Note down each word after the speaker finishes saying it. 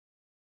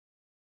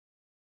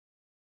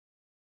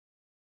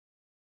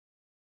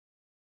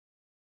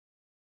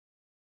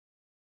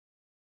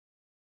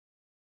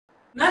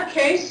In that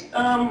case,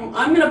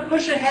 I'm going to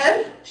push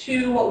ahead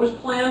to what was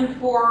planned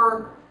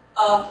for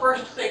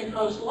first thing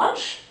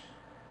post-lunch,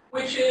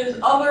 which is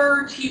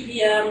other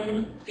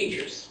TPM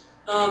features.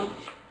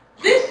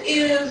 This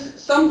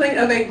is something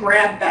of a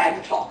grab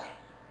bag talk,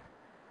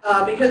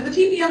 because the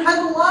TPM has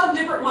a lot of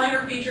different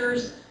minor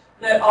features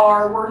that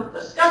are worth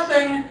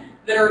discussing,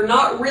 that are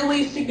not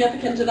really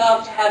significant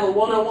enough to have a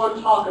one-on-one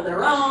talk of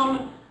their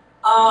own.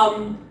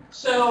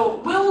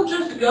 So we'll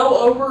just go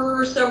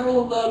over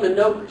several of them in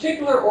no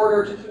particular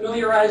order to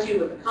familiarize you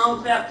with the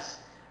concepts.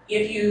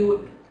 If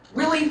you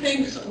really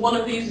think one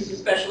of these is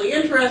especially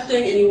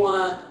interesting and you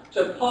want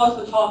to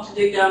pause the talk to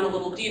dig down a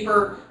little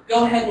deeper,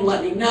 go ahead and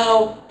let me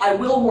know. I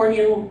will warn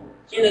you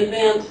in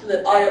advance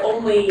that I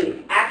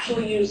only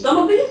actually use some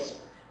of these.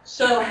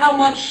 So how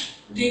much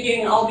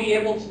digging I'll be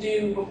able to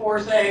do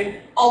before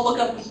saying, I'll look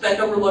up the spec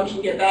over lunch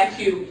and get back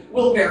to you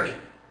will vary.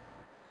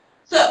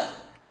 So,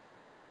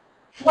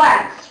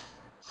 flags.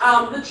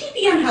 The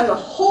TPM has a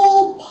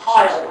whole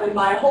pile, and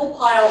by a whole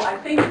pile, I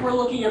think we're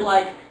looking at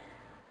like a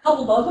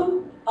couple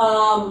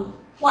dozen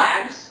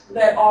flags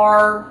that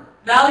are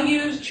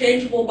values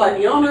changeable by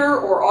the owner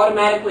or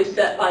automatically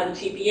set by the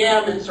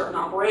TPM in certain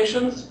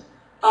operations.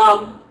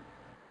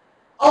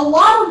 A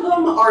lot of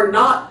them are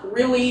not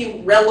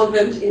really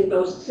relevant in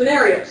those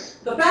scenarios.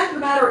 The fact of the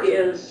matter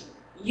is,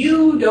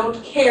 you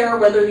don't care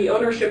whether the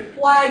ownership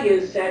flag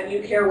is set,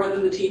 you care whether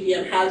the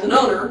TPM has an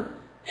owner,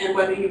 and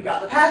whether you've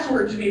got the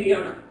password to be the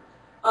owner.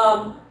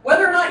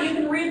 Whether or not you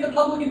can read the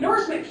public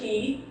endorsement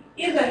key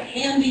is a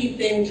handy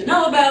thing to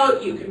know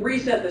about. You can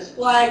reset this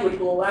flag, which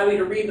will allow you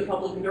to read the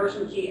public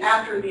endorsement key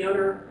after the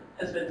owner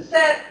has been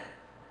set.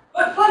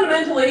 But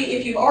fundamentally,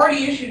 if you've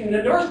already issued an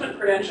endorsement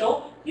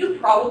credential, you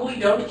probably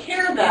don't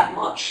care that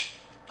much.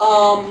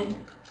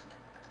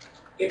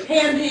 It's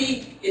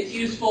handy, it's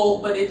useful,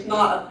 but it's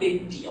not a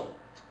big deal.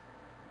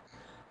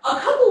 A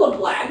couple of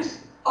flags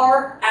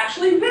are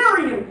actually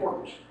very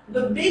important.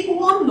 The big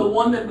one, the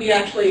one that we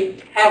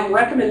actually have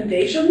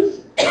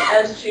recommendations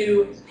as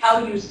to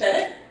how you set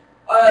it,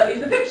 is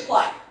the FIPS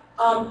flag.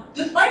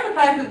 Despite the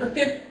fact that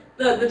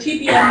the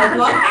TPM has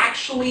not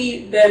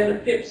actually been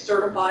FIPS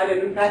certified,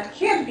 and in fact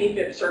can't be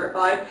FIPS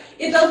certified,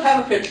 it does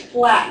have a FIPS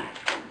flag.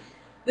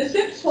 The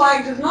FIPS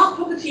flag does not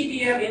put the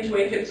TPM into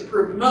a FIPS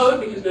approved mode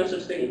because no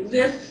such thing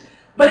exists,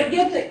 but it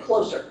gets it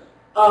closer.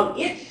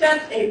 It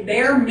sets a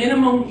bare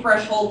minimum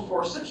threshold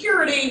for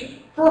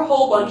security for a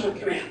whole bunch of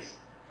commands.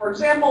 For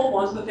example,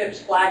 once the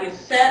FIPS flag is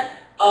set,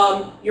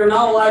 you're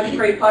not allowed to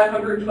create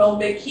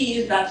 512-bit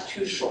keys. That's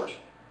too short.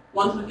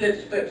 Once the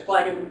FIPS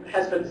flag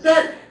has been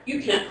set,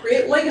 you can't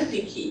create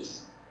legacy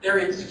keys. They're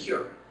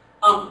insecure.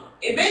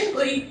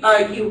 Basically,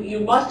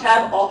 you must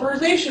have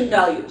authorization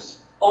values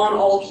on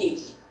all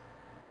keys.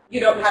 You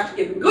don't have to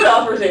give them good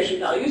authorization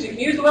values. You can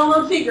use the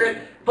well-known secret,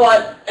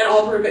 but an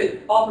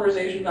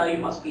authorization value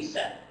must be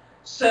set.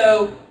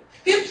 So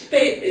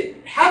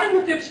having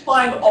the FIPS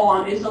flag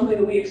on is something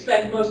that we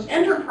expect most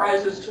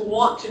enterprises to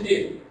want to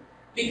do,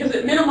 because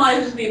it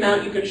minimizes the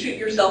amount you can shoot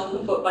yourself in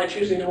the foot by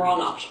choosing the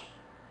wrong option.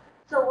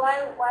 So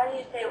why do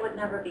you say it would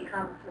never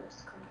become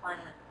FIPS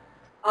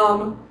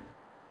compliant?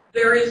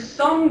 There is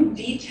some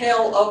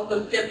detail of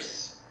the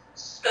FIPS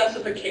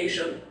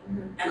specification,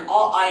 and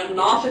I am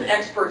not an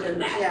expert in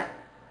that,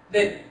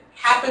 that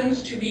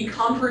happens to be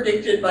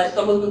contradicted by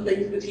some of the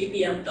things the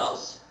TPM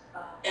does.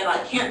 And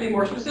I can't be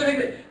more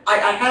specific. I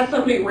had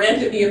somebody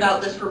rant at me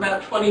about this for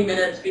about 20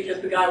 minutes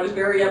because the guy was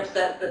very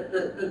upset that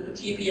the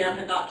TPM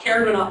had not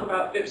cared enough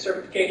about FIPS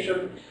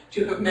certification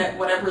to have met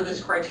whatever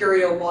this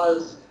criteria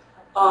was.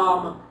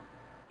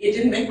 It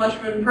didn't make much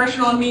of an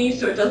impression on me,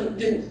 so it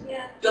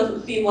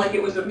doesn't seem like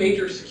it was a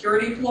major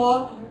security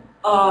flaw.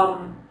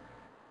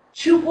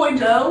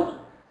 2.0,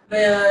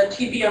 the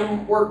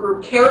TPM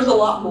workgroup cares a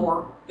lot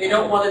more. They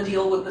don't want to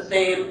deal with the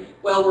same,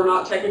 well, we're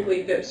not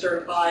technically FIPS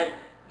certified.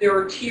 There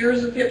are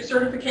tiers of FIPS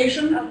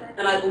certification,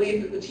 and I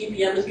believe that the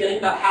TPM is getting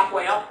about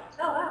halfway up.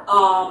 Oh,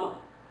 wow.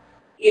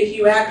 If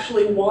you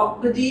actually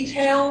want the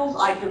details,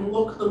 I can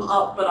look them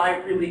up, but I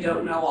really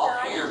don't know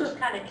offhand. I just was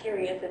kind of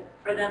curious if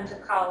for them to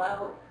call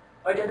out,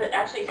 or does it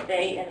actually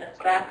say in the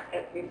spec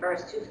it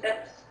refers to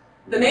FIPS?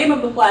 The name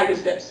of the flag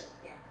is FIPS.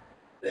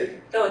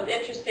 So it's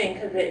interesting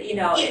because it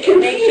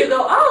makes you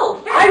go,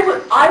 oh,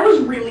 FIPS. I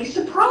was really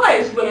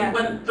surprised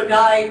when the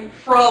guy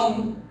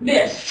from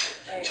NIST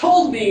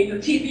told me the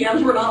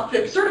TPMs were not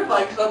FIPS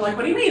certified, because I'm like,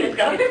 what do you mean? It's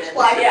got a FIPS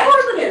flag. Of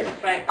course it is.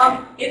 Right.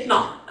 It's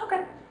not.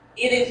 Okay.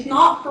 It is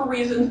not for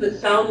reasons that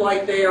sound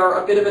like they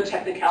are a bit of a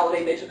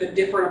technicality. They took a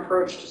different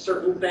approach to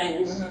certain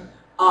things.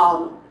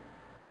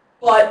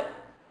 But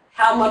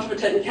how much of a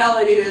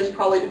technicality it is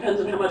probably depends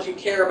on how much you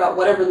care about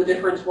whatever the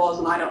difference was,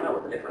 and I don't know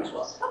what the difference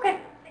was. Okay.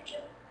 Thank you.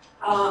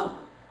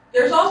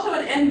 There's also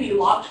an NV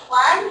locked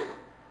flag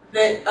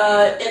that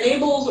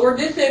enables or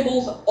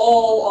disables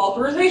all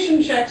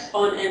authorization checks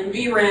on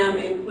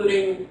NVRAM,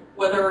 including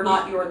whether or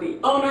not you're the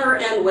owner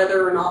and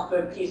whether or not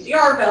the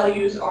PCR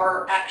values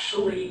are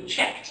actually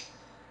checked.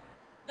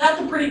 That's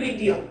a pretty big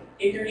deal.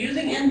 If you're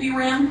using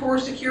NVRAM for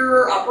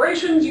secure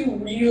operations, you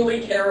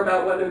really care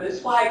about whether this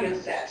flag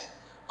is set.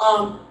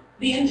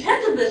 The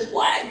intent of this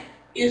flag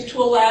is to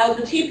allow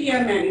the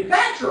TPM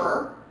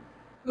manufacturer,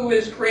 who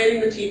is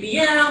creating the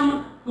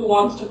TPM, who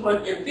wants to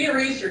put, in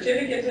theory,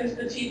 certificates into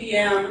the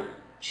TPM,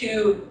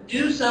 to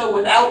do so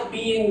without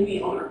being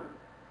the owner.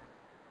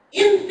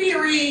 In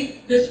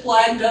theory, this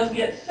flag does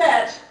get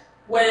set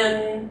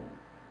when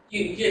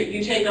you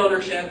take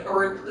ownership,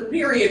 or in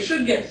theory, it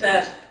should get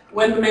set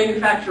when the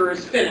manufacturer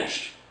is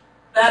finished.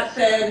 That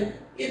said,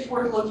 it's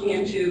worth looking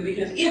into,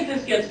 because if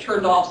this gets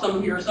turned off, some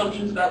of your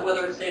assumptions about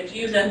whether it's safe to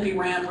use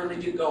NVRAM really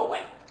do go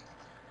away.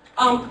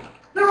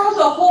 There are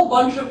also a whole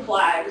bunch of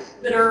flags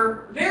that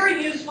are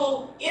very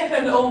useful if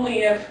and only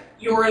if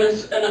you're in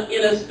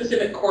a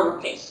specific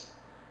corner case.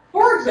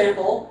 For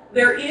example,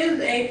 there is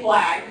a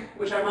flag,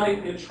 which I'm not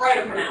even going to try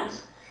to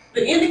pronounce,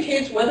 that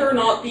indicates whether or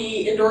not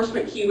the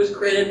endorsement key was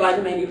created by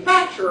the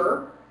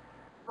manufacturer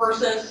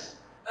versus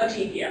a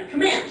TPM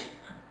command.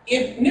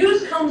 If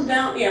news comes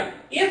down,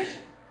 if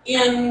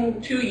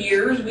in 2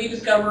 years we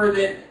discover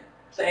that,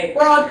 say,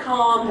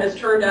 Broadcom has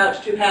turned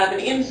out to have an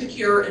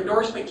insecure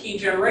endorsement key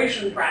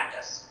generation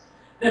practice,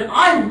 then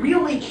I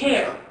really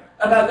care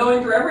about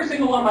going through every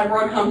single one of my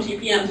Broadcom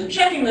TPMs and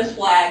checking this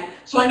flag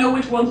so I know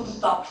which ones to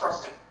stop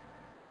trusting.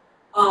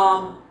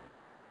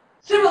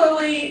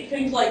 Similarly,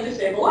 things like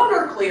disable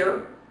owner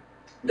clear,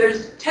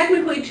 there's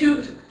technically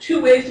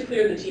two ways to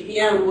clear the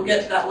TPM, and we'll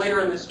get to that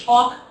later in this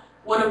talk.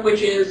 One of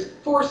which is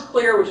force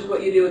clear, which is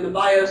what you do in the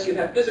BIOS. You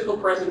have physical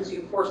presence,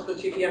 you force the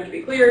TPM to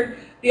be cleared.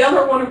 The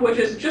other one of which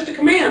is just a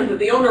command that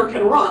the owner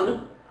can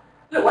run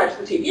that wipes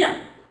the TPM.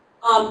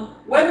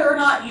 Whether or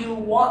not you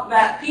want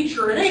that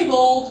feature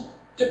enabled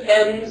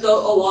depends a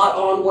lot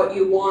on what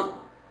you want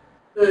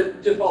the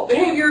default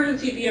behavior of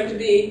the TPM to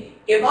be.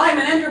 If I'm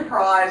an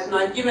enterprise and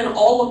I've given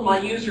all of my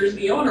users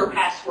the owner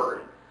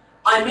password,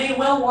 I may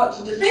well want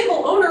to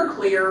disable owner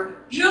clear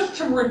just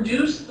to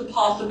reduce the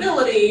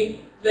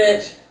possibility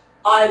that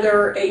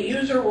either a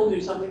user will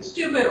do something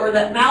stupid or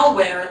that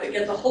malware that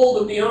gets a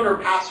hold of the owner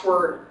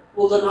password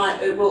will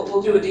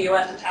do a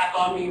DOS attack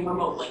on me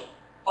remotely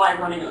by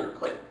running owner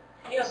clear.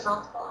 Do you have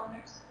multiple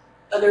owners?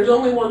 There's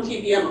only one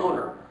TPM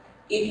owner.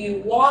 If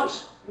you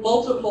want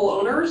multiple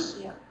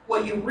owners,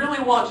 what you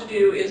really want to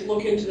do is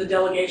look into the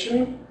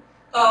delegation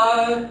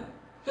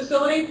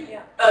facility.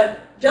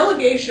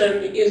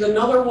 Delegation is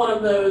another one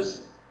of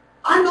those.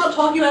 I'm not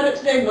talking about it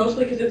today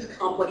mostly because it's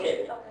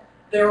complicated. Okay.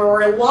 There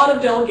are a lot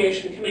of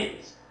delegation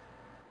commands.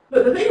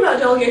 But the thing about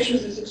delegation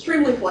is it's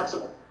extremely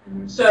flexible.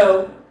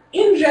 So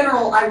in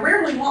general, I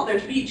rarely want there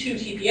to be 2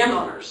 TPM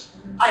owners.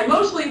 I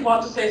mostly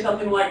want to say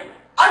something like,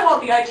 I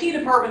want the IT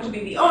department to be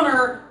the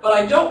owner, but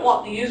I don't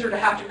want the user to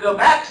have to go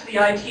back to the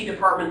IT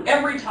department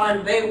every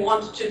time they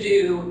want to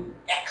do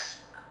X.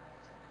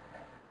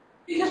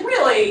 Because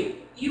really,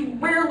 you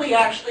rarely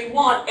actually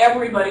want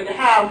everybody to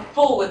have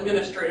full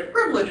administrative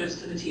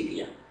privileges to the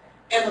TPM.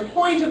 And the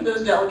point of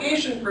those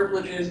delegation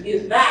privileges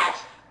is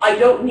that I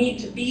don't need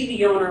to be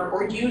the owner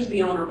or use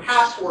the owner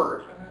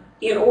password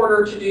in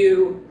order to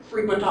do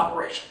frequent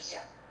operations.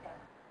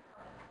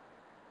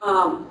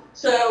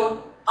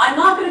 So I'm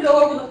not going to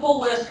go over the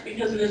full list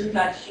because it is in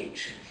fact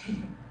huge.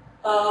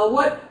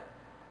 The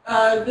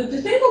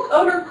disabled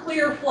owner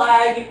clear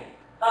flag,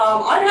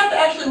 I'd have to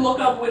actually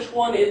look up which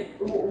one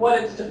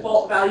what its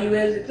default value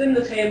is. It's in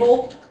the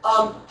table.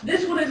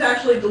 This one is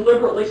actually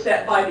deliberately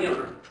set by the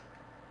owner.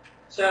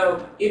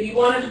 So if you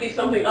want it to be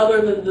something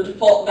other than the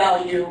default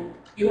value,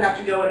 you have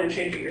to go in and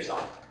change it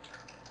yourself.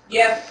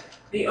 Yes,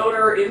 the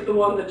owner is the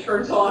one that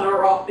turns on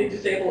or off the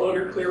disable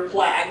owner clear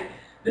flag.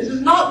 This is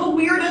not the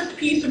weirdest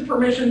piece of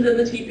permissions in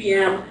the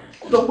TPM.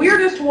 The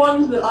weirdest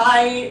one that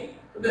I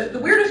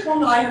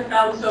have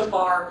found so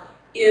far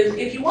is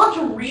if you want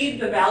to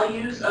read the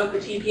values of the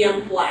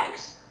TPM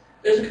flags,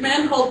 there's a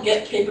command called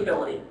get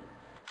capability.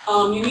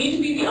 You need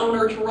to be the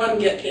owner to run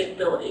get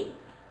capability.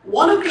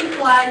 One of the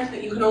flags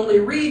that you can only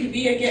read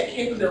via get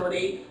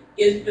capability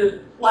is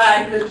the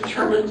flag that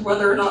determines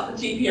whether or not the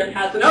TPM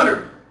has an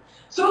owner.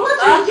 So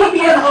unless you're a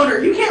TPM owner,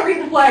 you can't read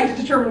the flag to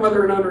determine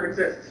whether an owner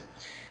exists.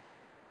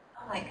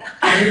 Oh my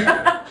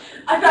god.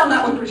 I found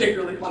that one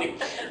particularly funny.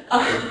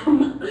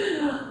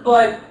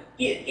 But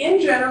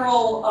in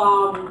general,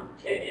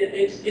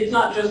 it's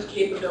not just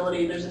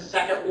capability. There's a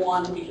second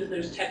one because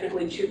there's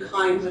technically 2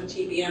 kinds of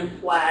TPM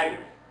flag.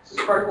 This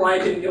is part of why I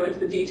didn't go into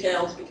the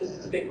details because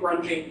it's a bit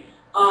grungy.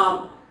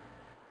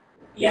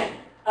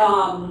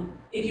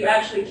 If you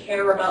actually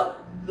care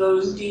about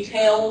those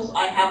details,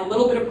 I have a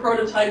little bit of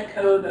prototype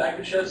code that I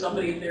could show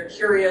somebody if they're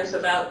curious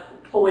about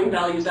pulling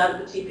values out of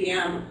the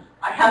TPM.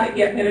 I haven't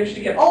yet managed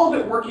to get all of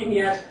it working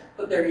yet,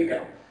 but there you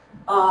go.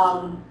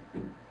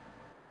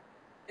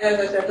 As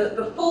I said,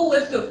 the full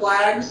list of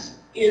flags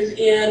is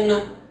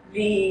in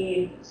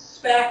the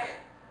spec.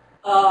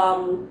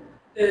 The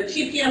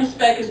TPM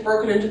spec is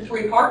broken into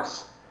 3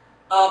 parts.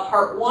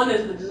 Part 1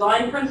 is the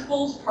design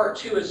principles, part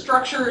 2 is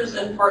structures,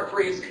 and part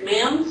 3 is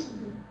commands.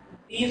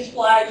 These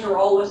flags are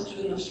all listed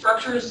in the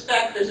structures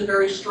spec. There's a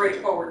very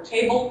straightforward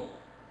table.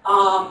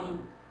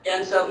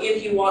 And so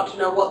if you want to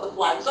know what the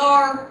flags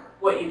are,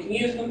 what you can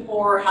use them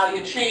for, how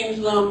you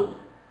change them,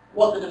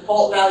 what the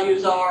default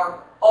values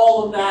are,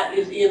 all of that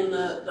is in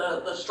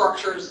the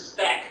structures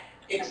spec,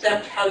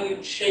 except how you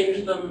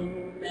change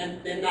them,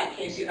 and in that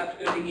case you have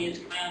to go dig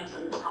into commands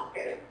and it's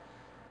complicated.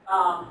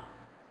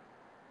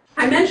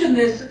 I mentioned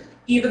this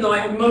even though I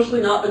have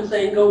mostly not been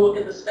saying go look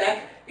at the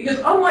spec, because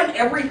unlike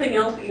everything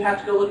else that you have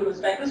to go look at the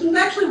spec, this was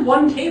actually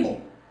one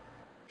table.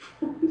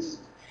 It's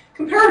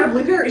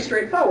comparatively very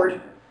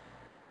straightforward.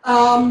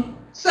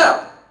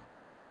 So,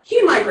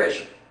 key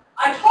migration.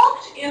 I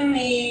talked in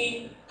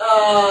the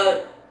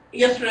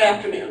yesterday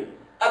afternoon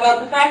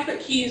about the fact that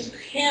keys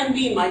can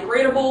be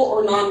migratable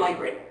or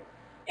non-migratable.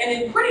 And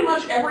in pretty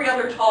much every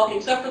other talk,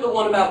 except for the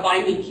one about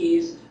binding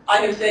keys, I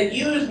have said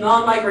use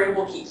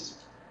non-migratable keys.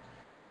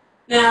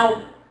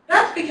 Now,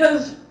 that's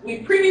because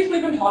we've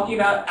previously been talking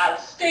about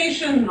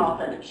attestation and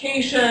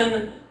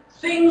authentication,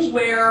 things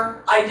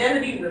where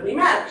identity really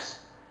matters.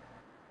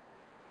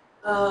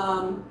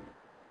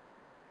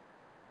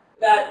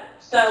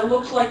 That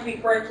looks like the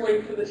correct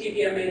link for the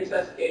TPM main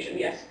specification,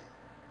 yes.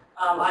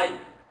 I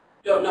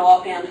don't know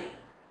offhand.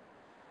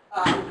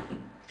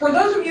 For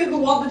those of you who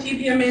want the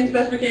TPM main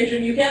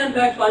specification, you can in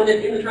fact find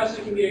it in the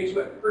Trusted Computing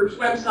Group's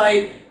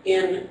website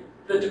in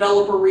the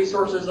developer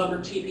resources under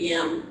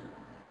TPM.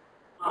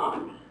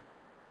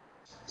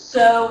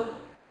 So,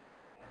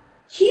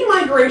 key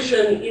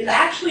migration is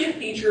actually a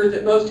feature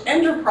that most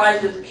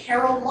enterprises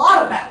care a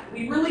lot about.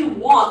 We really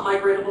want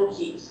migratable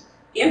keys.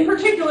 In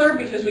particular,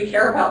 because we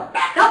care about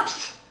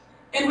backups,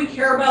 and we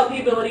care about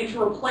the ability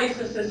to replace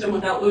the system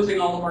without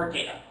losing all of our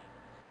data.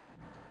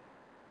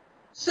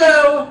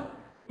 So,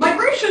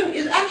 migration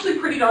is actually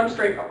pretty darn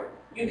straightforward.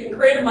 You can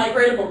create a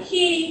migratable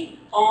key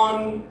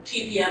on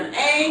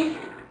TPM-A.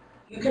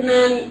 You can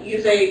then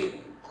use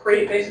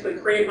basically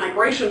create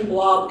migration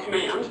blob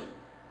command,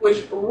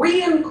 which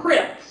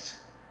re-encrypts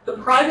the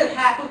private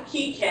half of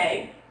key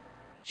K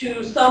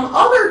to some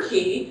other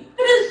key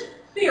that is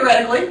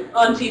theoretically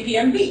on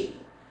TPM-B.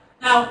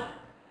 Now,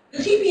 the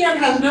TPM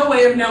has no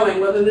way of knowing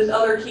whether this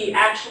other key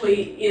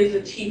actually is a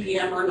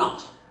TPM or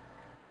not.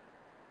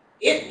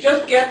 It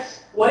just gets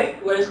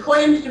what is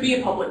claimed to be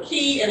a public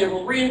key, and it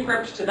will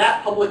re-encrypt to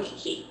that public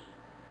key.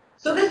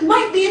 So this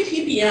might be a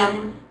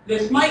TPM.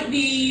 This might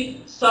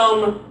be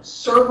some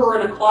server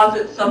in a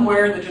closet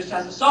somewhere that just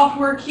has a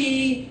software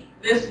key.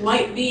 This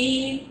might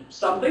be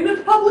something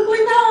that's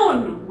publicly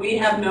known. We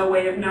have no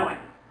way of knowing.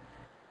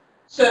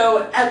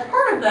 So as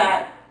part of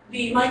that,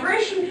 the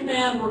migration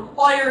command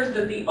requires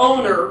that the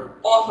owner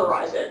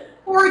authorize it.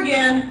 Or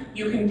again,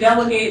 you can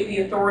delegate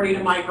the authority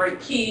to migrate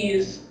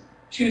keys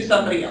to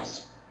somebody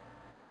else.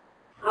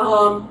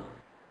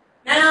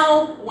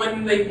 Now,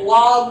 when the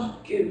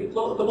blob can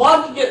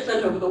get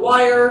sent over the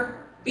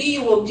wire, B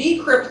will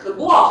decrypt the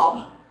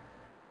blob,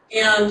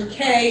 and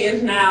K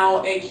is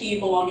now a key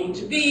belonging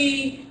to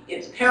B.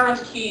 Its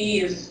parent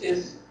key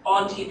is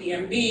on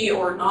TPM-B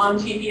or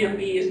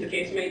non-TPM-B, as the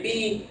case may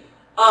be.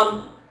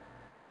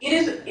 It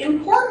is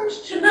important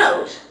to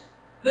note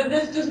that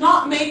this does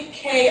not make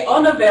K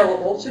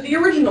unavailable to the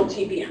original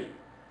TPM.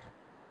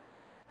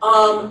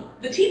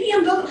 The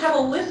TPM doesn't have a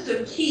list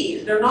of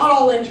keys. They're not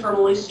all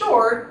internally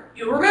stored.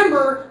 You'll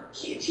remember,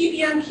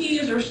 TPM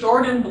keys are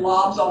stored in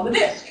blobs on the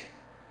disk.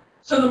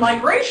 So the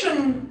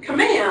migration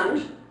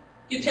command,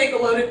 you take a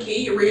loaded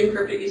key, you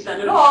re-encrypt it, you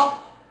send it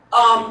off.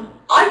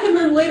 I can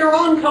then later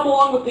on come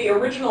along with the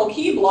original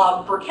key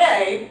blob for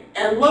K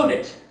and load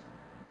it.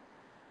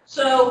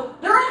 So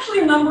there are actually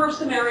a number of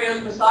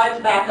scenarios besides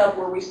backup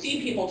where we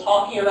see people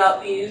talking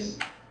about these.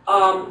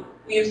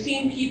 We have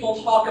seen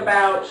people talk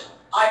about,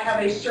 I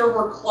have a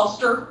server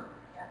cluster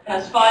that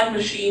has 5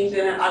 machines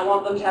in it. I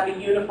want them to have a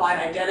unified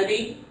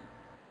identity.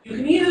 You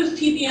can use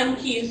TPM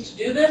keys to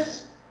do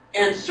this,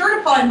 and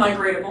certified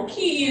migratable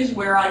keys,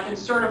 where I can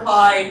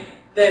certify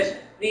that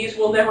these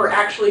will never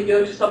actually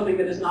go to something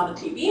that is not a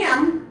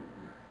TPM,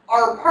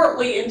 are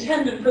partly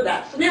intended for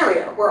that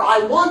scenario, where I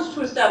want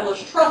to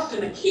establish trust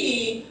in a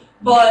key,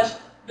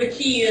 but the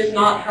key is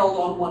not held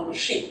on one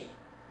machine.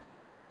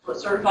 That's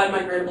what certified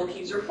migratable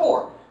keys are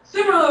for.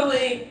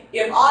 Similarly,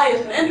 if I,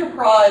 as an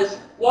enterprise,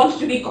 want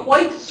to be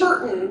quite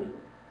certain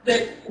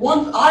that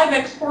once I've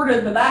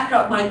exported the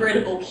backup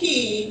migratable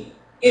key,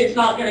 it's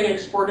not getting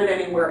exported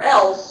anywhere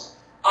else,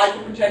 I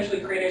can potentially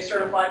create a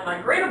certified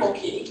migratable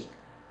key,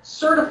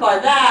 certify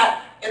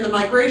that, and the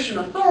migration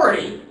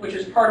authority, which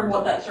is part of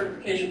what that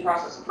certification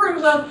process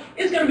approves of,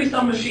 is going to be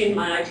some machine in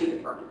my IT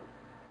department.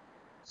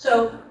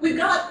 So we've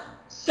got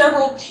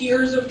several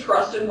tiers of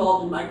trust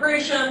involved in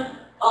migration.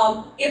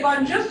 If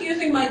I'm just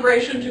using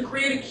migration to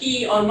create a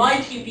key on my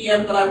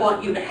TPM that I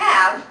want you to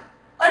have,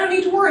 I don't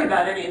need to worry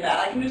about any of that.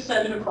 I can just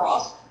send it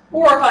across.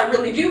 Or if I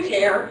really do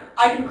care,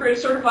 I can create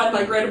a certified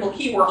migratable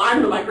key where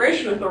I'm the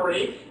migration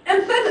authority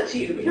and send it to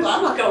you, because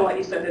I'm not going to let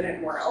you send it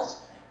anywhere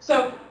else.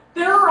 So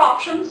there are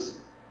options.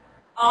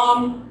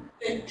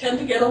 They tend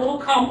to get a little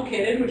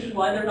complicated, which is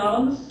why they're not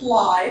on the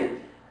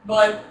slide.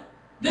 But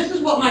this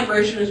is what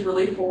migration is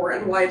really for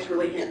and why it's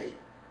really handy.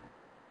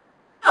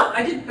 Oh,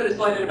 I did put a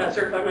slide in about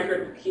certified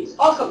migratable keys.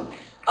 Awesome.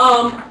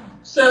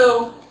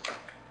 So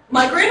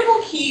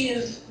migratable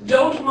keys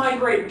don't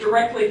migrate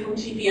directly from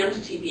TPM to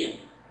TPM.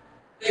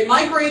 They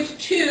migrate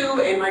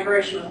to a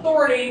migration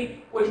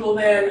authority, which will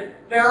then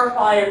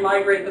verify and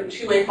migrate them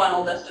to a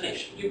final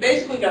destination. You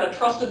basically got a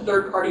trusted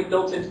third party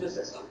built into the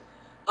system.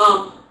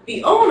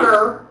 The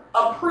owner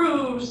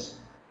approves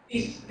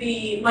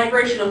the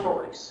migration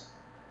authorities.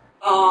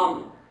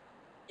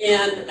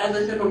 And as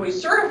I said, when we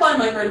certify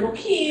migratable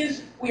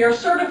keys, we are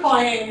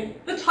certifying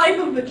the type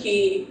of the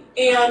key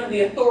and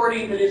the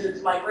authority that is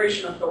its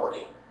migration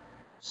authority.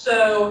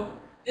 So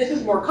this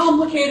is more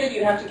complicated.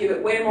 You have to give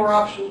it way more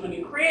options when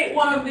you create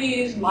one of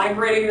these.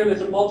 Migrating them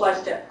is a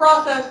multi-step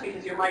process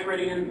because you're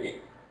migrating them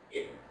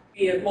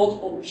via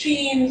multiple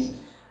machines.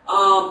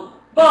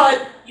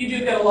 But you do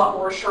get a lot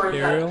more assurance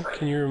out of Ariel, the trade.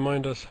 can you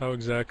remind us how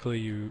exactly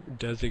you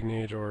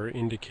designate or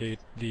indicate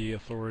the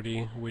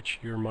authority which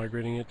you're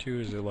migrating it to?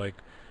 Is it like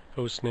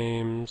host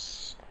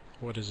names?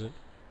 What is it?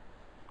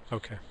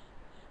 Okay.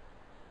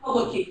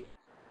 Public key.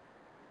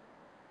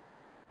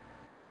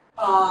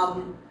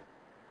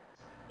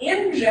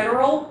 In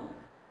general,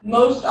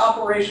 most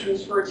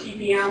operations for a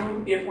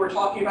TPM, if we're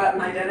talking about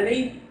an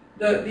identity,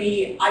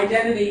 the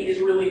identity is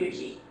really the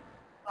key.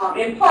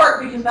 In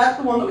part because that's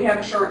the one that we have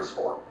assurance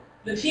for.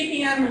 The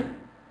TPM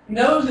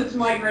knows it's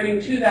migrating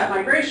to that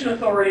migration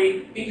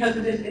authority because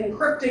it is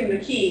encrypting the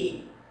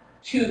key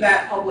to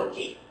that public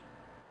key.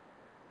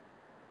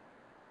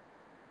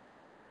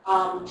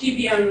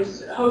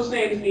 TPM's host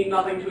names mean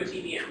nothing to a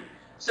TPM.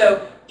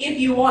 So if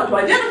you want to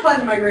identify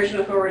the migration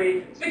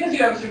authority, it's because you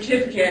have a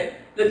certificate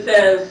that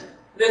says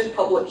this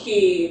public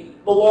key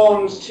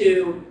belongs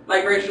to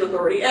migration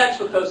authority X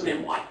with host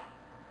name Y.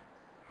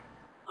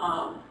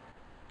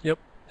 Yep.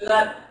 Does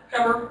that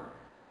cover?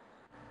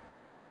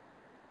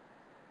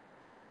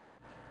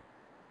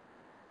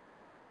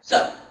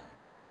 So,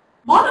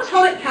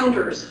 monotonic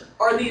counters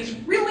are these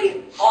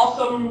really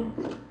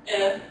awesome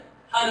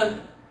kind of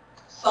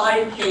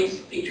side case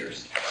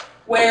features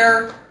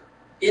where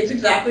it's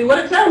exactly what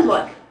it sounds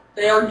like.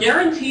 They are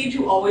guaranteed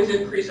to always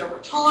increase over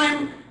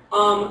time.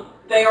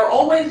 They are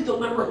always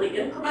deliberately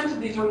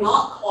incremented. These are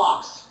not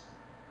clocks.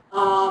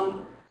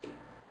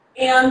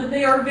 And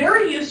they are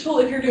very useful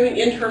if you're doing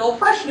internal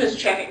freshness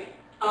checking.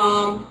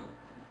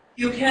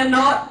 You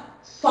cannot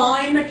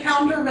sign a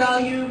counter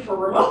value for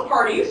remote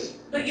parties,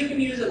 but you can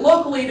use it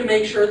locally to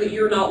make sure that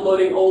you're not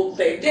loading old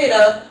saved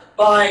data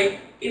by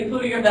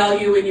including a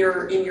value in your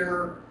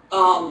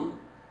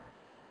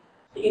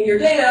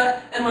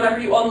data, and whenever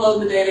you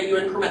unload the data, you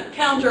increment the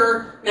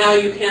counter. Now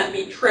you can't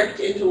be tricked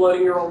into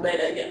loading your old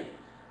data again.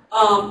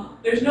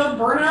 There's no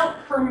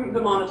burnout from the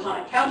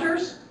monotonic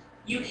counters.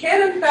 You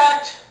can, in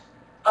fact,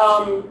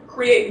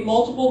 create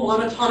multiple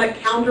monotonic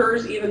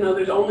counters, even though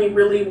there's only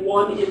really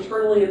one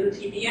internally in the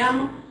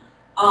TPM.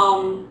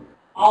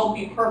 I'll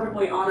be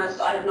perfectly honest,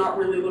 I have not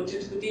really looked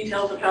into the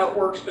details of how it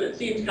works, but it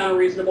seems kind of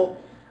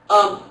reasonable.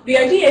 The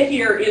idea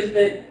here is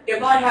that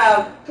if I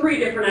have 3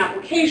 different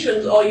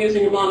applications all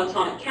using a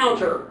monotonic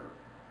counter,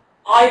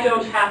 I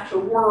don't have to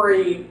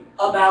worry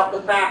about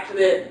the fact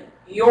that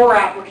your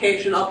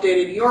application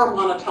updated your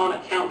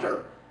monotonic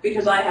counter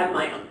because I have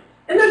my own.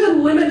 And there's a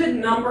limited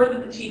number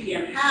that the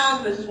TPM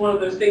has. This is one of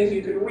those things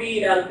you can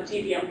read out of the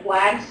TPM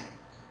flags.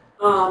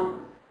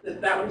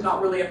 That one's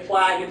not really a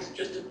flag, it's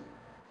just a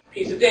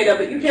piece of data,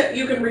 but you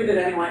can read it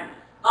anyway.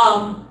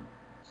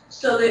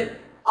 So that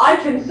I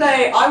can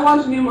say, I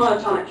want a new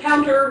monotonic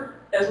counter,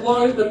 as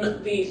long as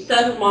the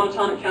set of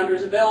monotonic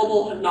counters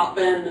available have not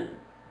been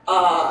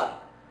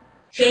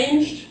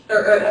changed,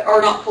 or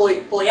are not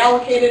fully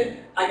allocated.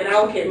 I can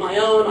allocate my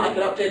own, I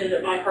can update it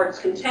at my heart's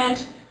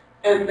content,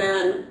 and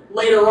then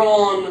later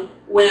on,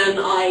 when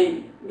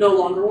I no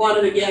longer want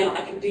it again,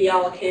 I can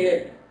deallocate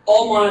it.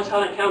 All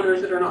monotonic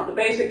counters that are not the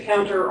basic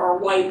counter are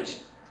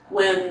wiped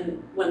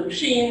when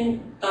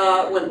machine,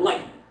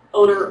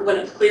 when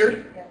it's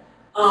cleared.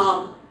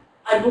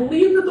 I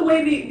believe that the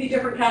way the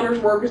different counters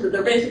work is that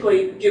they're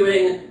basically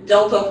doing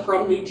delta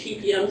from the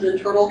TPM's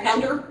internal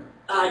counter.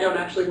 I don't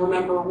actually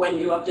remember when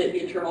you update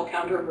the internal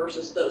counter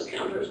versus those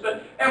counters,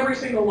 but every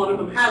single one of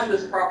them has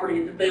this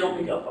property that they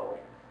only go forward.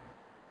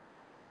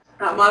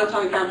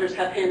 Monotonic counters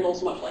have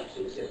handles much like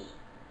keys do.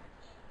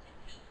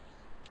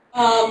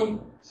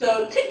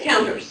 So tick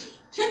counters.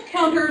 Tick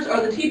counters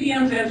are the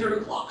TPM's answer to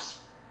clocks.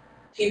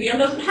 TPM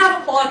doesn't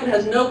have a clock. It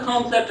has no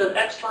concept of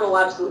external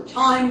absolute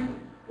time.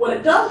 What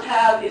it does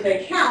have is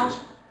a count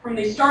from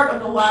the start of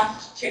the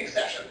last tick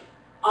session.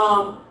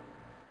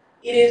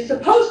 It is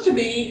supposed to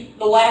be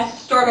the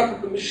last startup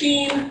of the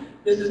machine.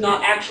 This is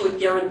not actually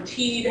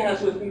guaranteed,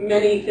 as with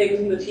many things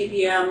in the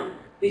TPM.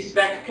 The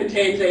spec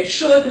contains a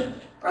should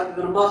rather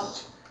than a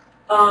must.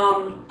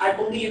 I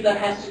believe that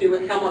has to do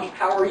with how much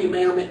power you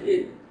may or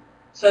may.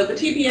 So the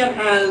TPM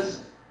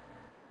has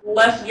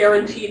less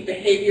guaranteed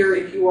behavior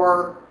if you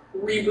are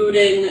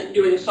rebooting,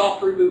 doing a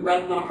soft reboot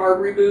rather than a hard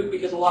reboot,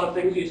 because a lot of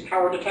things use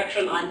power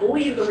detection. I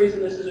believe the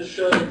reason this is a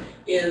should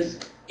is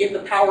if the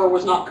power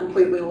was not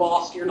completely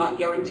lost, you're not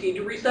guaranteed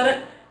to reset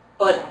it,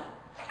 but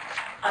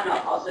I'm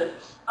not positive.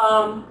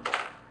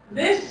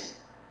 This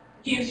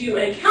gives you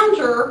a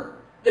counter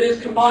that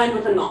is combined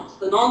with a nonce.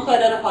 The nonce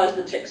identifies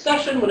the tick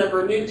session.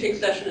 Whenever a new tick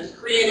session is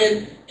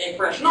created, a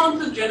fresh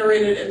nonce is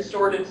generated and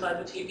stored inside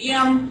the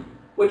TPM,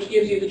 which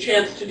gives you the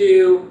chance to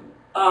do,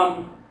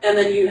 and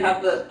then you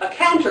have a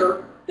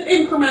counter that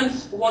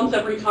increments once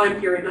every time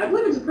period. And I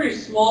believe it's a pretty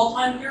small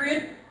time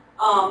period.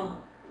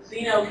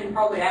 Zeno can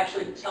probably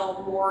actually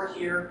tell more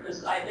here,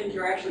 because I think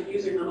you're actually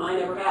using them. I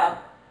never have.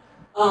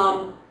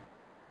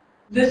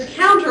 This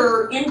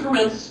counter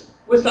increments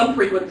with some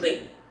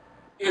frequency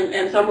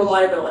and some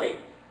reliability.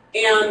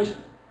 And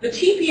the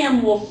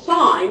TPM will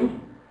sign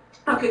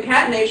a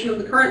concatenation of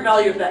the current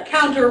value of that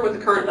counter with the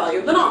current value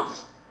of the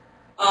nonce.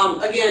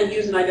 Again,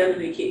 use an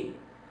identity key.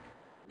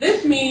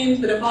 This means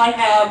that if I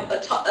have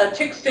a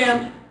tick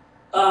stamp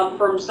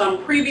from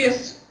some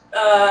previous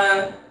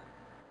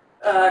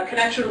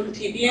connection with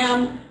the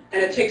TPM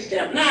and a tick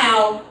stamp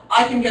now,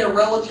 I can get a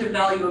relative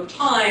value of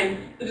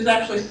time that is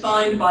actually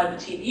signed by the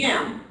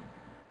TPM.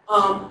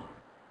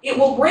 It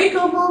will break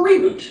over a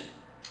reboot.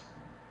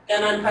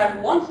 And in fact,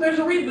 once there's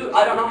a reboot,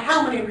 I don't know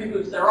how many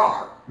reboots there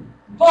are.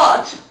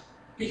 But,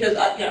 because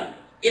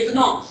it's a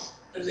nonce.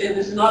 This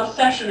is not a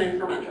session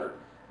incrementer.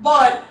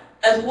 But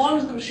as long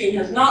as the machine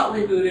has not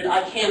rebooted,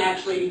 I can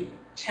actually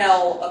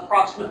tell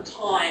approximate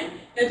time.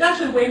 And it's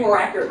actually way more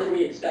accurate than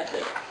we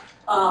expected.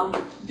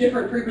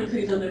 Different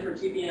frequencies on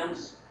different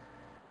TPMs.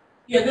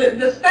 Yeah,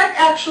 the spec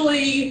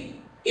actually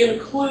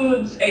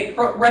includes a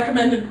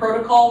recommended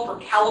protocol for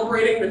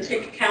calibrating the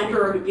tick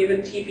counter of a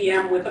given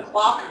TPM with a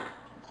clock.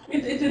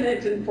 It's an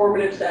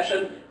informative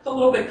session. It's a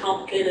little bit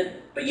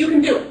complicated, but you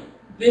can do it.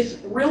 This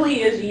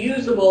really is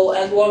usable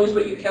as long as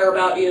what you care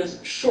about is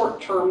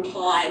short-term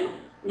time,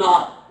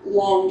 not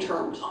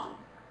long-term time.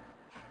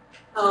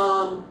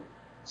 I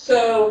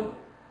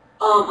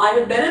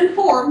have been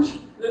informed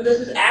that this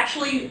is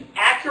actually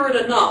accurate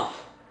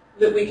enough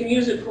that we can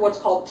use it for what's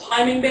called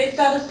timing-based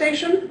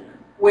attestation,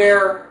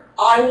 where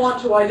I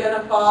want to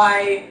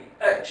identify,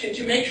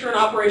 to make sure an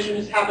operation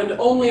has happened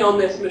only on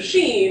this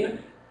machine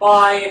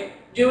by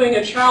doing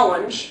a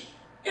challenge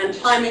and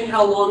timing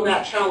how long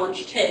that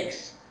challenge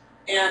takes,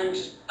 and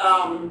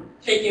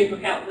taking into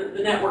account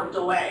the network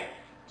delay.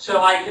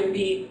 So I can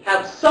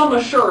have some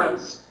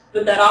assurance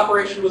that that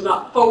operation was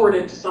not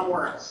forwarded to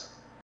somewhere else.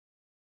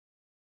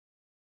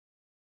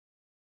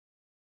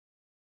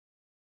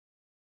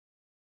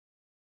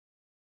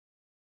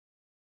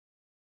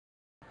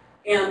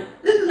 And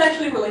this is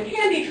actually a really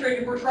handy trick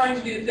if we're trying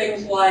to do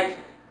things like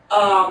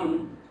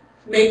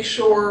make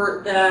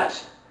sure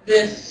that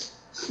this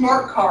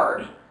smart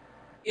card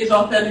is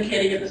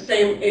authenticating at the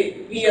same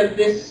via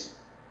this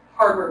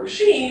hardware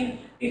machine,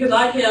 because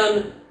I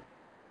can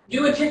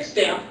do a tick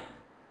stamp,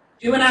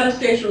 do an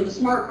attestation with a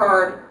smart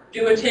card,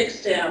 do a tick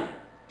stamp,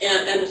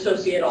 and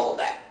associate all of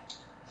that.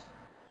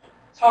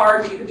 It's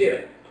hard, but you can do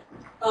it.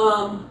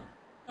 Oh,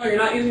 you're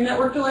not using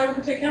network delay with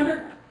the tick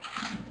counter?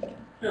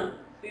 No.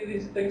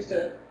 These things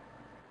to,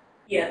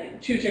 yeah,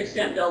 2 tick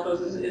stamp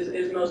deltas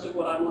is most of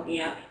what I'm looking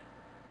at.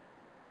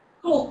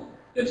 Cool,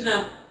 good to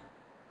know.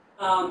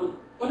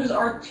 What does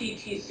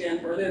RTT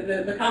stand for?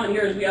 The comment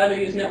here is we either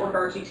use network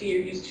RTT or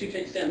use 2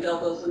 tick stamp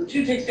deltas. And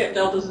 2 tick stamp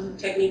deltas is the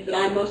technique that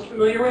I'm most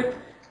familiar with,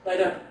 but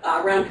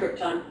round trip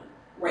time,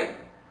 right.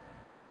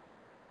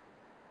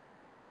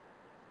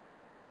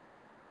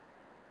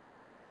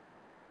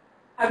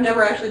 I've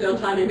never actually done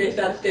timing-based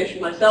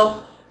attestation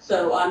myself.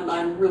 So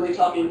I'm really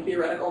talking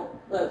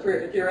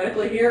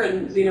theoretically here,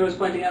 and Zeno is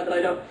pointing out that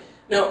I don't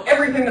know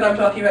everything that I'm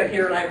talking about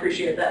here, and I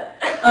appreciate that.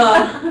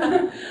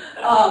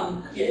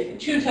 Yeah,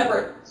 2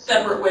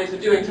 separate ways of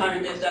doing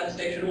timing-based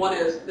attestation. One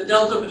is the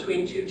delta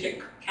between 2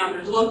 tick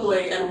counters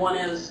locally, and one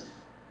is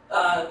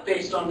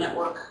based on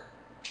network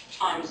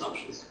time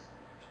assumptions.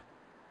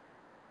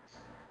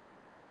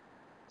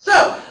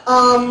 So,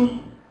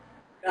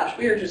 gosh,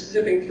 we are just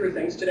zipping through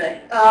things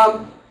today.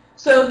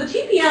 So the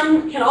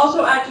TPM can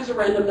also act as a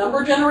random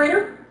number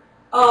generator.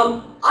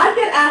 I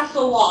get asked a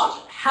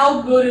lot,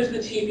 how good is the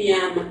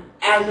TPM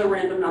as a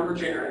random number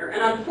generator?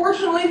 And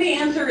unfortunately, the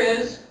answer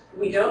is,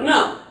 we don't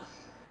know.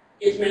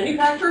 It's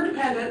manufacturer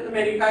dependent. The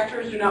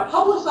manufacturers do not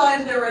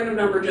publicize their random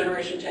number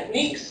generation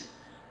techniques.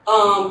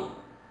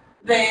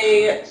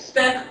 The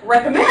spec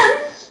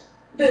recommends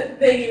that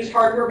they use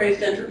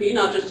hardware-based entropy,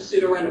 not just a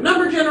pseudo-random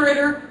number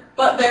generator,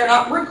 but they're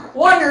not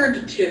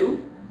required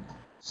to,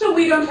 so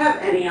we don't have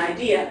any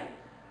idea.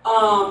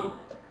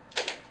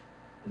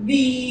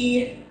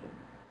 The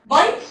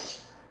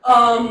bytes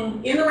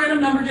in the random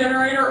number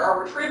generator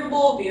are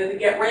retrievable via the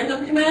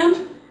getRandom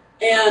command,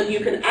 and you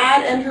can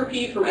add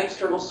entropy from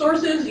external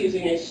sources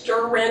using a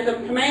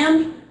stirRandom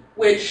command,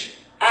 which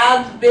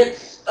adds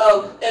bits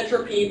of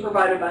entropy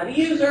provided by the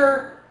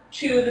user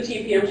to the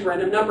TPM's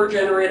random number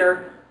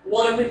generator.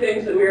 One of the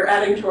things that we are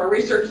adding to our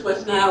research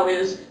list now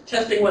is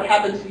testing what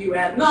happens if you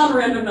add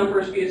non-random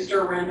numbers via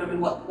stirRandom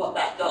and what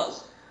that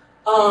does.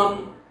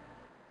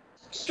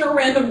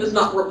 stirRandom does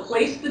not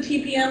replace the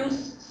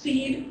TPM's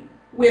seed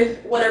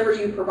with whatever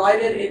you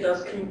provided. It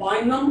does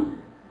combine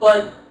them,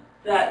 but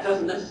that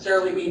doesn't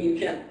necessarily mean you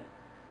can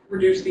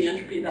reduce the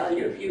entropy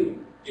value if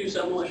you do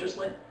so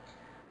maliciously.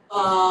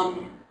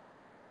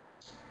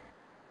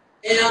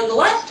 And the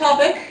last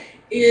topic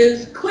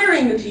is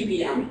clearing the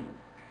TPM.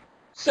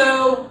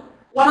 So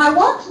when I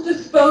want to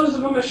dispose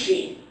of a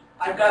machine,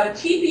 I've got a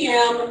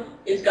TPM,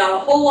 it's got a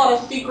whole lot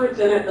of secrets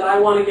in it that I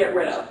want to get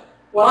rid of.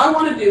 What I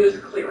want to do is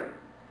clear it.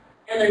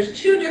 And there's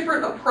two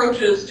different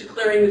approaches to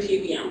clearing the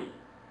TPM.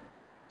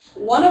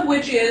 One of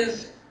which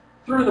is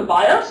through the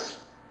BIOS,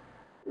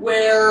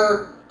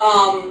 where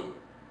you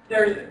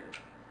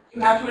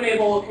have to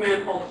enable a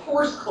command called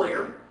force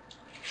clear,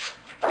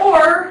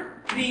 or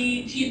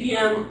the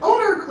TPM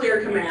owner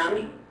clear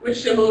command,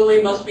 which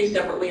similarly must be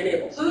separately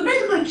enabled. So there's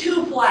basically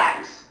two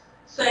flags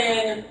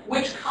saying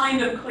which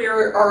kind of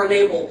clear are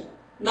enabled.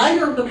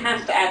 Neither of them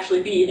has to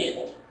actually be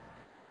enabled.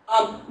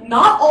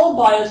 Not all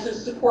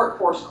BIOSes support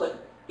force clear.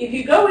 If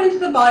you go into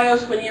the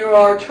BIOS when you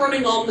are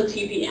turning on the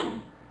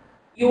TPM,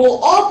 you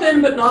will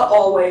often, but not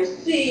always,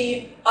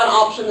 see an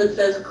option that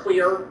says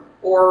clear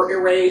or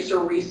erase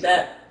or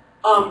reset.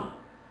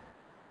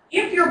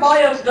 If your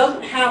BIOS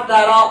doesn't have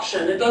that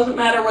option, it doesn't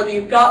matter whether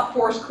you've got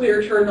force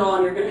clear turned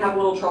on, you're going to have a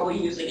little trouble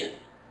using it.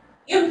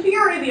 In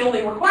theory, the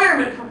only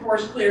requirement for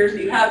force clear is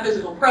that you have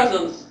physical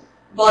presence,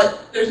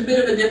 but there's a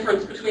bit of a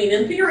difference between,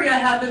 in theory, I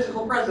have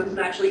physical presence and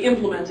actually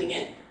implementing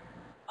it.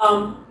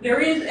 There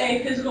is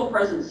a physical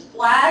presence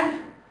flag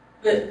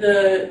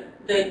that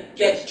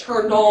gets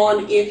turned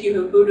on if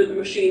you have booted the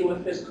machine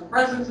with physical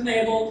presence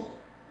enabled,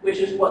 which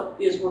is what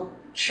is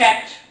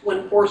checked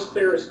when force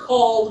clear is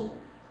called.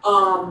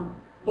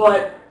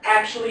 But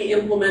actually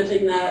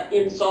implementing that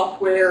in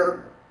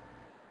software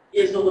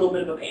is a little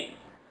bit of a pain.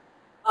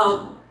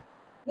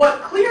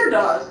 What clear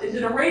does is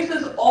it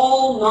erases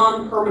all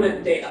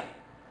non-permanent data.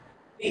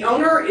 The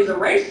owner is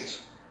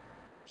erased.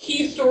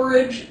 Key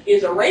storage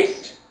is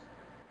erased.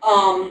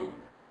 In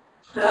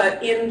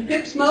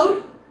FIPS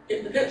mode,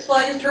 if the FIPS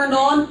flag is turned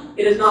on,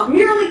 it is not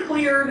merely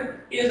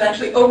cleared, it is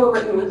actually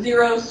overwritten with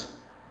zeros.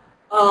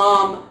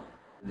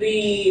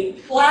 The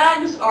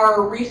flags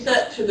are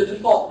reset to the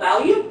default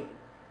value.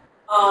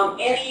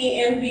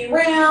 Any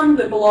NVRAM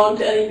that belonged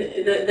to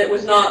any that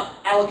was not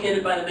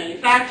allocated by the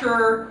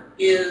manufacturer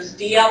is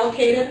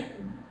deallocated.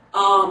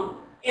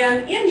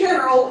 And in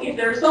general, if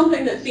there's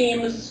something that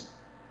seems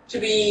to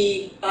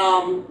be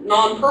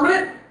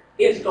non-permanent,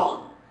 it's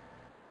gone.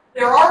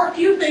 There are a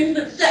few things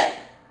that say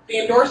the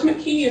endorsement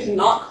key is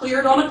not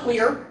cleared on a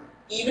clear.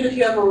 Even if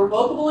you have a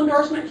revocable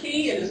endorsement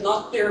key, it is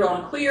not cleared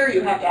on a clear. You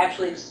have to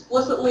actually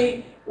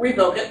explicitly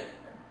revoke it.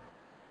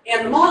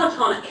 And the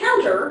monotonic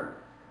counter,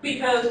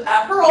 because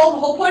after all, the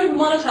whole point of the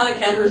monotonic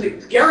counter is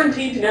it's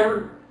guaranteed to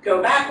never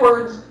go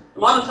backwards.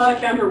 The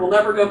monotonic counter will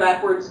never go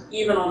backwards,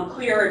 even on a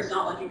clear. It's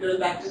not like it goes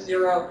back to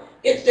 0.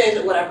 It stays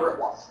at whatever it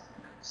was.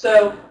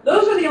 So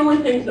those are the only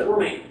things that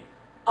remain.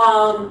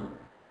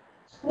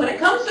 When it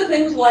comes to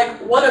things like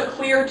what a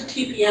cleared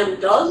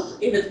TPM does,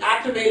 if it's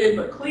activated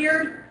but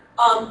cleared,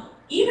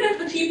 even if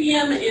the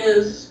TPM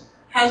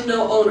has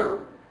no owner,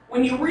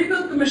 when you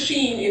reboot the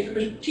machine, if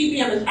the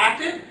TPM is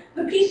active,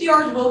 the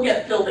PCRs will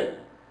get filled in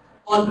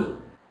on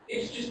boot.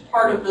 It's just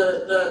part of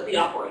the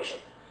operation.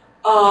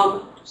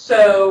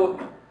 So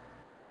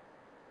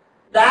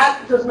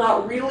that does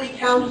not really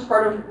count as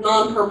part of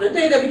non-permanent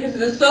data because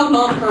it is so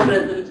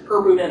non-permanent that it's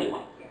per boot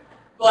anyway.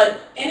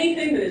 But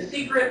anything that is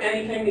secret,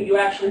 anything that you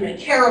actually may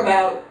care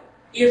about,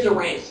 is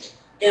erased.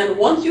 And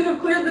once you have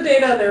cleared the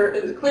data,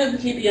 cleared the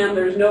TPM,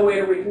 there's no way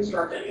to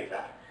reconstruct any of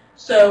that.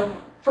 So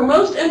for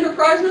most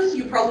enterprises,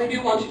 you probably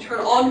do want to turn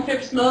on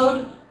FIPS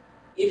mode.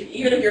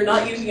 Even if you're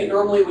not using it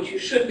normally, which you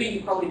should be,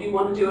 you probably do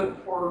want to do it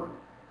for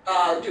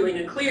doing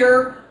a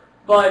clear.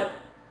 But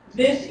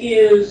this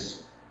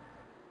is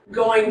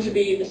going to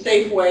be the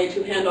safe way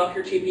to hand off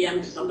your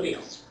TPM to somebody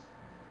else.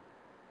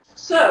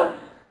 So,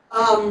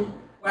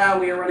 wow,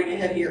 we are running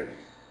ahead here.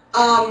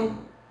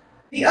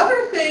 The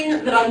other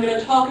thing that I'm going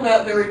to talk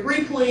about very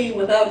briefly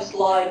without a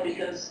slide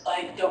because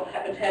I don't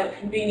happen to have it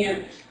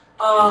convenient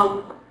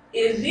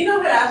is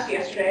Zeno had asked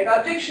yesterday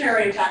about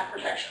dictionary attack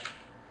protection.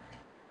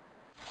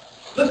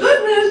 The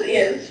good news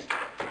is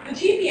the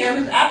TPM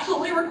is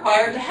absolutely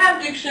required to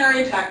have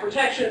dictionary attack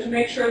protection to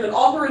make sure that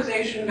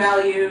authorization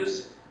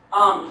values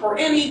for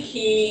any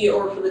key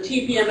or for the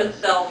TPM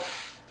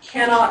itself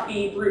cannot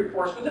be brute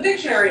force with a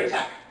dictionary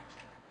attack.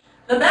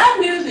 The bad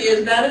news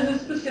is that is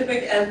as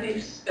specific as the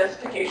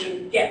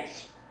specification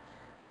gets.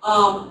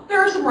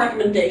 There are some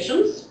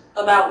recommendations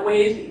about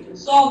ways that you can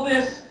solve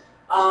this.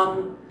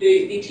 The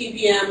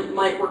TPM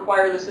might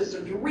require the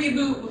system to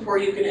reboot before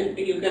you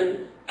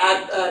can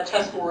add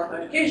test more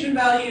authentication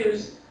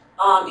values.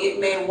 It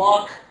may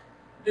lock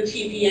the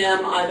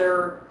TPM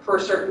either for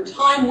a certain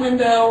time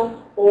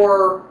window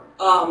or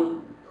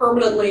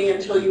permanently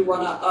until you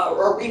run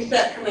a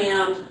reset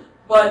command,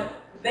 but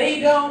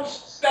they don't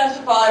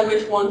specify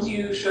which ones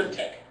you should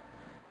take.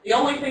 The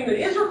only thing that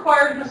is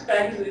required in the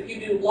spec is that if you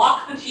do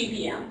lock the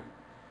TPM,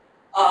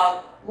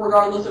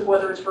 regardless of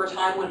whether it's for a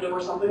time window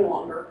or something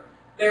longer,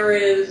 there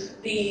is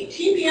the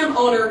TPM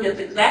owner gets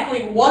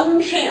exactly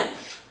one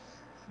chance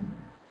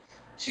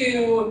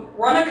to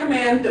run a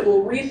command that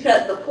will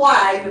reset the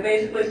flag that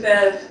basically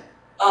says,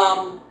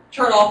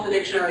 turn off the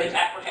dictionary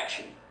attack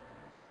protection.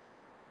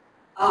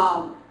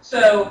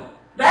 So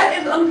that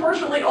is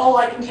unfortunately all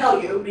I can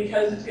tell you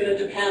because it's going to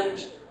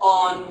depend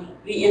on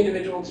the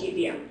individual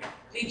TPM.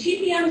 The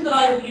TPMs that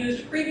I have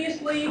used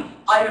previously,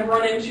 I have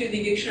run into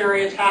the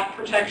dictionary attack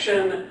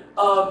protection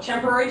of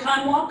temporary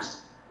time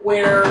locks,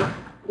 where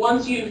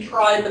once you've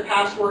tried the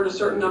password a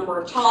certain number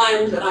of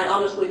times, and I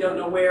honestly don't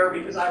know where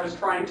because I was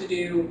trying to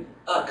do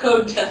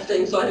code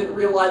testing, so I didn't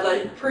realize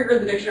I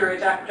triggered the dictionary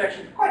attack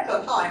protection for quite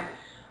some time.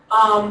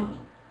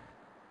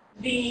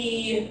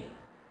 The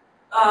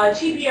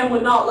TPM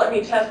would not let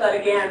me test that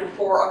again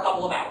for a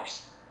couple of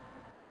hours.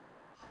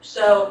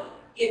 So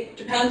it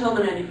depends on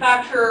the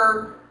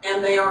manufacturer,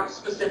 and they aren't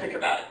specific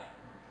about it.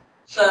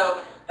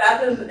 So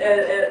that is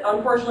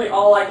unfortunately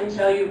all I can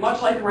tell you.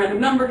 Much like the random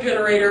number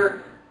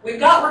generator, we've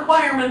got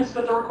requirements,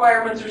 but the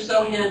requirements are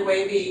so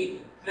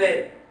hand-wavy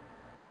that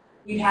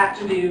we'd have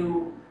to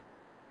do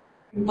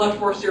much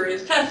more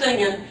serious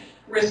testing and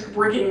risk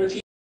breaking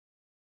the